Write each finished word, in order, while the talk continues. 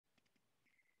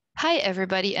Hi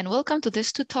everybody and welcome to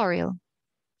this tutorial.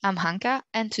 I'm Hanka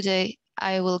and today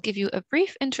I will give you a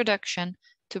brief introduction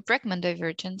to Bregman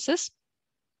divergences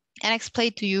and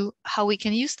explain to you how we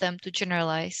can use them to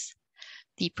generalize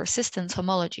the persistence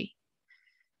homology.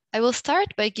 I will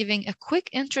start by giving a quick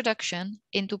introduction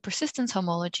into persistence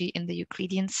homology in the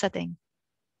Euclidean setting.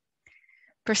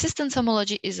 Persistence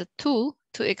homology is a tool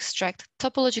to extract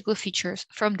topological features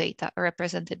from data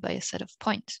represented by a set of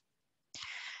points.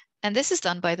 And this is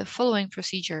done by the following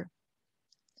procedure.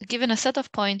 Given a set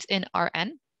of points in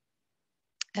Rn,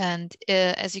 and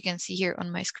as you can see here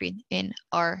on my screen, in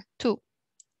R2.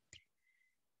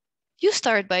 You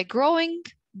start by growing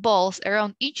balls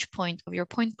around each point of your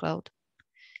point cloud.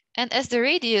 And as the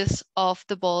radius of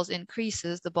the balls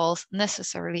increases, the balls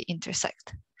necessarily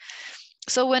intersect.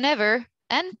 So whenever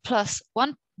n plus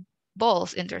 1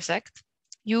 balls intersect,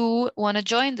 you want to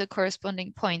join the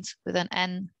corresponding points with an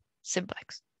n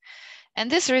simplex. And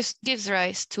this gives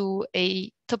rise to a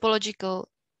topological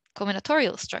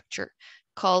combinatorial structure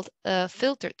called a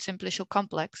filtered simplicial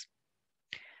complex,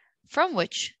 from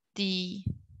which the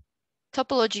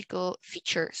topological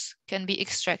features can be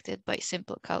extracted by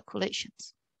simple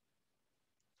calculations.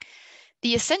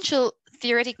 The essential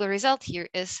theoretical result here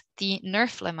is the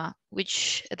Nerf lemma,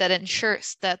 that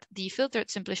ensures that the filtered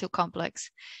simplicial complex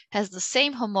has the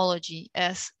same homology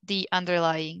as the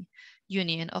underlying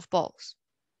union of balls.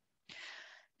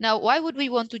 Now, why would we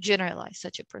want to generalize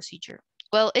such a procedure?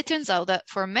 Well, it turns out that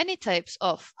for many types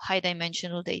of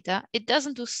high-dimensional data, it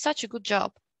doesn't do such a good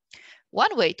job.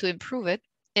 One way to improve it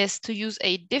is to use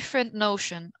a different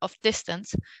notion of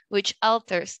distance, which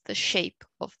alters the shape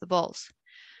of the balls,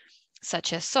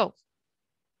 such as so.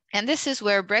 And this is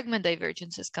where Bregman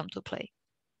divergences come to play.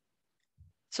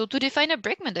 So to define a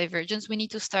Bregman divergence, we need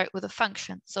to start with a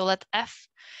function. So let f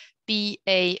be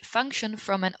a function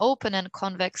from an open and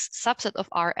convex subset of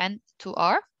Rn to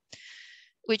R,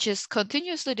 which is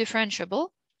continuously differentiable,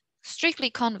 strictly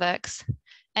convex,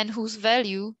 and whose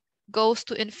value goes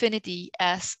to infinity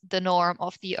as the norm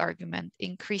of the argument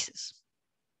increases.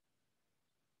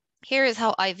 Here is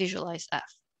how I visualize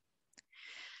f.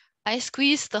 I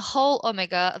squeeze the whole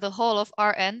omega, the whole of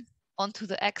Rn, onto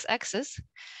the x-axis,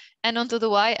 and onto the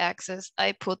y-axis,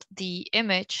 I put the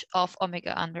image of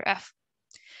omega under f.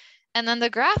 And then the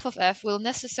graph of f will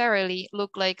necessarily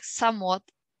look like somewhat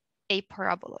a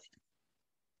paraboloid.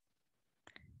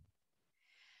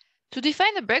 To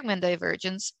define the Bregman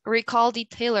divergence, recall the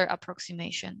Taylor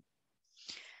approximation.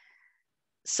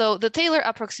 So the Taylor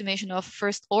approximation of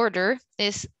first order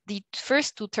is the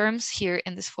first two terms here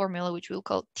in this formula, which we'll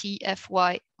call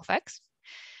Tfy of x.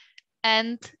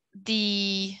 And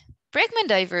the Bregman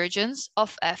divergence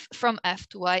of f from f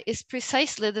to y is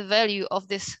precisely the value of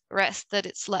this rest that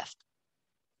it's left.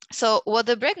 So what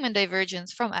the Bregman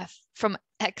divergence from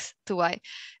x to y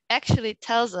actually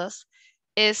tells us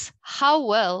is how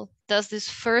well does this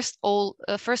first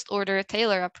order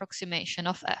Taylor approximation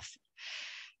of f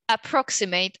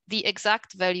approximate the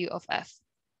exact value of f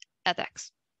at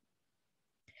x.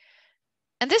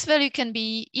 And this value can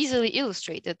be easily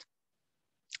illustrated.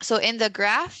 So in the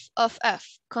graph of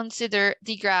f, consider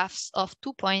the graphs of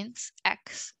 2 points,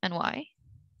 x and y,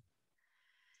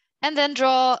 and then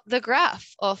draw the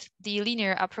graph of the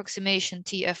linear approximation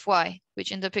Tfy,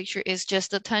 which in the picture is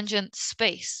just the tangent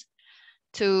space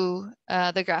to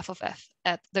the graph of f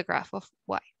at the graph of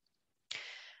y.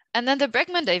 And then the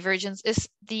Bregman divergence is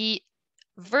the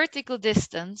vertical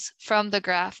distance from the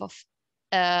graph of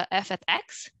f at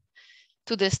x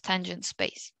to this tangent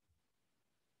space.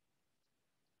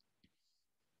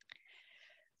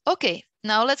 Okay,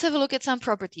 now let's have a look at some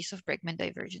properties of Bregman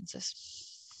divergences.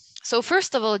 So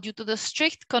first of all, due to the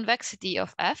strict convexity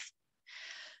of f,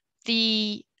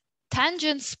 the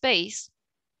tangent space,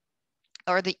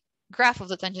 or the graph of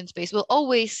the tangent space, will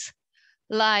always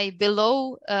lie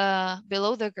below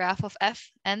the graph of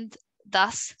f, and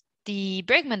thus the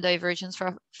Bregman divergence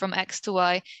from x to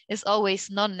y is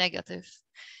always non-negative.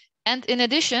 And in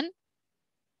addition,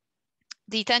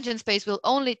 the tangent space will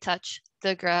only touch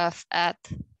the graph at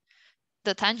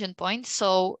the tangent point,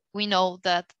 so we know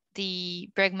that the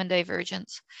Bregman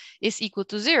divergence is equal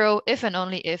to 0 if and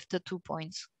only if the 2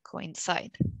 points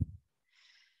coincide.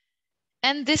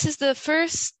 And this is the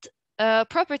first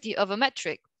property of a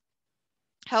metric.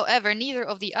 However, neither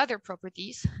of the other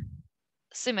properties,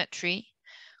 symmetry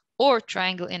or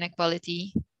triangle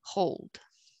inequality, hold.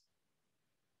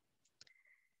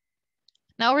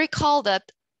 Now recall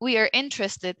that we are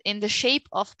interested in the shape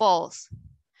of balls,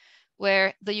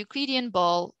 where the Euclidean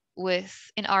ball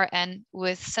in Rn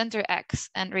with center x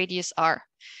and radius r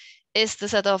is the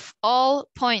set of all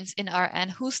points in Rn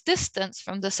whose distance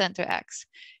from the center x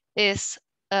is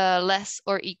less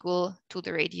or equal to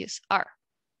the radius r.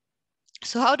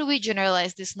 So how do we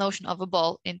generalize this notion of a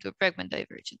ball into a Bregman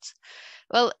divergence?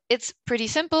 Well, it's pretty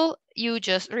simple. You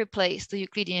just replace the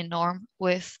Euclidean norm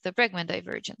with the Bregman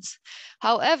divergence.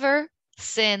 However,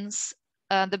 since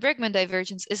the Bregman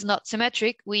divergence is not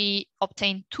symmetric, we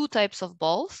obtain two types of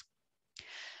balls,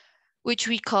 which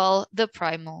we call the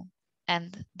primal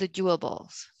and the dual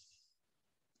balls.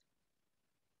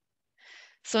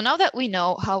 So now that we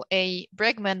know how a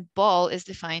Bregman ball is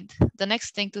defined, the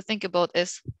next thing to think about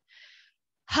is,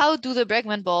 how do the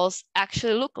Bregman balls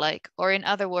actually look like? Or in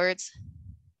other words,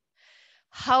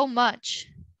 how much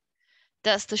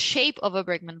does the shape of a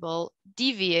Bregman ball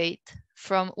deviate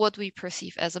from what we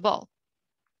perceive as a ball?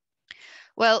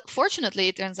 Well, fortunately,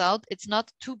 it turns out it's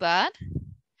not too bad.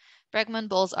 Bregman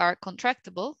balls are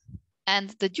contractible, and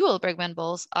the dual Bregman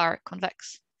balls are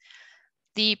convex.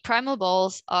 The primal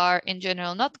balls are in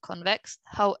general not convex.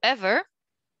 However,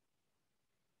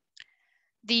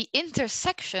 the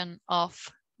intersection of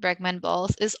Bregman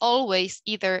balls is always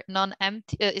either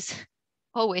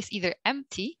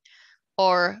empty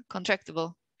or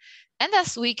contractible. And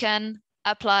thus we can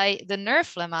apply the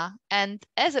Nerf lemma, and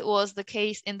as it was the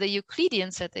case in the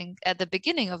Euclidean setting at the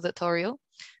beginning of the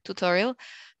tutorial,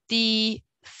 the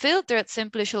filtered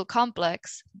simplicial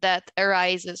complex that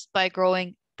arises by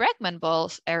growing Bregman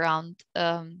balls around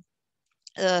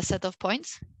a set of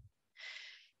points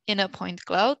in a point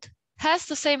cloud has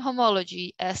the same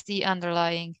homology as the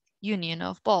underlying union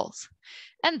of balls,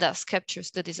 and thus captures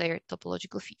the desired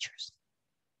topological features.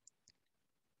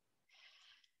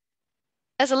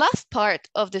 As a last part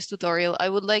of this tutorial, I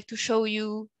would like to show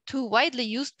you two widely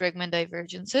used Bregman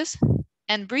divergences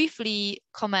and briefly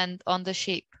comment on the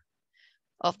shape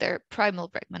of their primal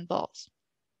Bregman balls.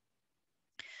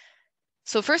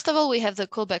 So first of all, we have the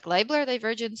Kullback-Leibler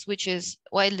divergence, which is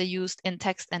widely used in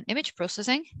text and image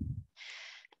processing.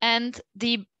 And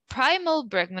the primal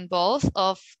Bregman balls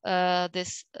of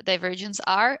this divergence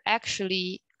are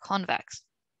actually convex.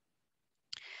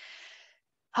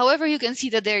 However, you can see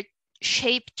that their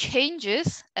shape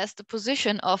changes as the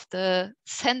position of the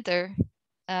center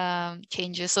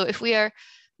changes. So if we are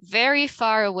very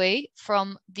far away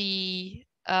from the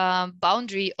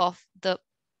boundary of the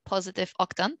positive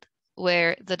octant,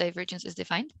 where the divergence is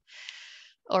defined,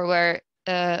 or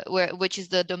which is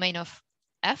the domain of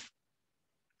F,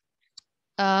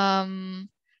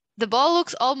 the ball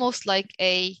looks almost like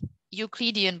a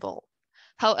Euclidean ball.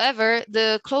 However,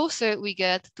 the closer we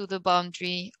get to the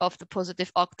boundary of the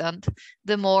positive octant,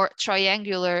 the more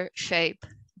triangular shape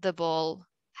the ball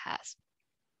has.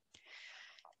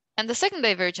 And the second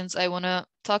divergence I want to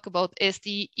talk about is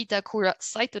the Itakura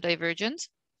Cytodivergence,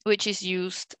 which is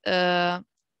used to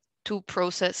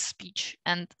process speech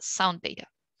and sound data.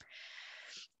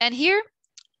 And here,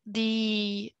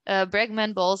 the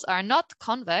Bregman balls are not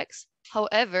convex.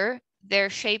 However, their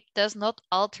shape does not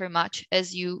alter much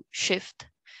as you shift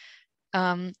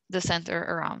the center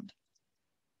around.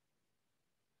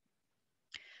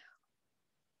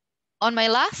 On my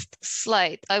last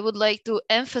slide, I would like to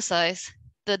emphasize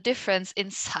the difference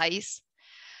in size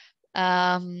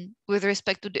with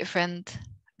respect to different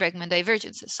Bregman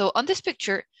divergences. So on this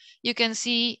picture, you can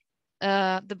see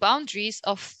the boundaries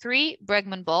of 3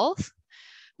 Bregman balls,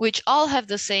 which all have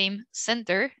the same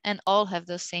center and all have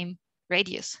the same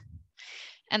radius.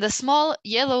 And the small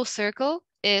yellow circle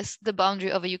is the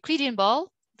boundary of a Euclidean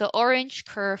ball. The orange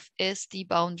curve is the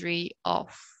boundary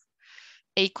of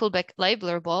a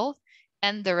Kullback-Leibler ball,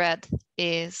 and the red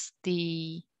is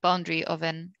the boundary of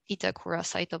an Itakura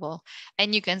Cytodivergence ball.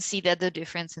 And you can see that the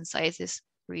difference in size is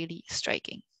really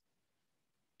striking.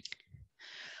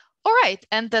 All right,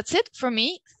 and that's it for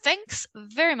me. Thanks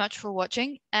very much for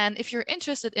watching. And if you're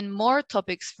interested in more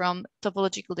topics from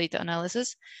topological data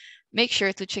analysis, make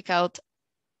sure to check out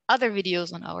other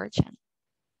videos on our channel.